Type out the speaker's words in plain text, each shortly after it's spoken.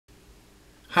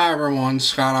Hi everyone,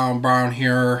 Scott Allen Brown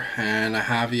here, and I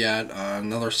have yet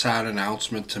another sad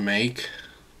announcement to make.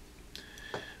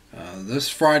 This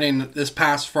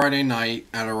past Friday night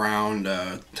at around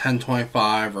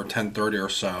 10:25 or 10:30 or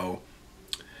so,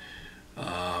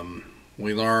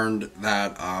 we learned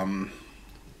that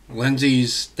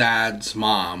Lyndsey's dad's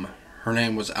mom, her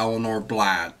name was Eleanor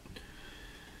Blatt,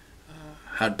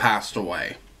 had passed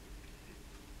away.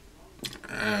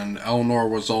 And Eleanor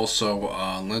was also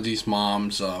Lyndsey's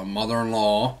mom's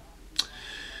mother-in-law.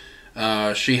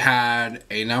 She had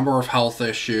a number of health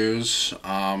issues.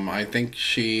 I think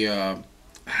she I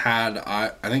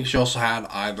think she also had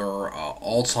either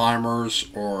Alzheimer's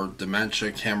or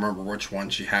dementia. Can't remember which one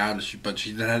she had, but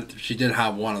she did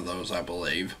have one of those, I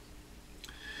believe.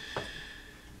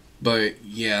 But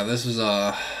yeah, this is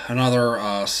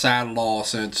another sad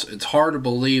loss, and it's hard to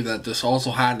believe that this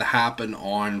also had to happen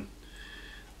on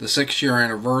the 6-year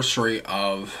anniversary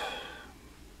of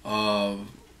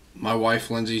my wife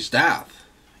Lyndsey's death.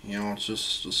 You know, it's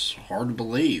just hard to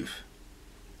believe.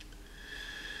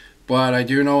 But I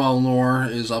do know Eleanor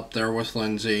is up there with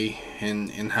Lyndsey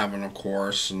in heaven, of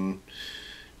course, and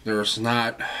there's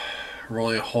not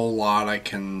really a whole lot I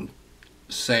can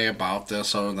say about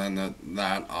this other than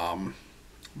that I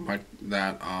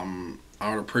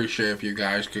would appreciate if you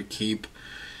guys could keep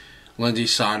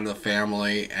Lyndsey's side of the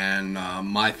family and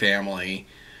my family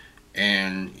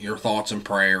and your thoughts and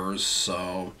prayers.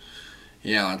 So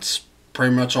yeah, that's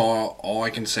pretty much all I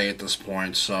can say at this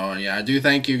point. So yeah, I do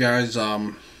thank you guys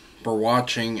for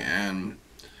watching, and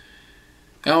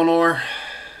Eleanor,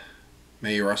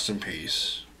 may you rest in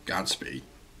peace. Godspeed.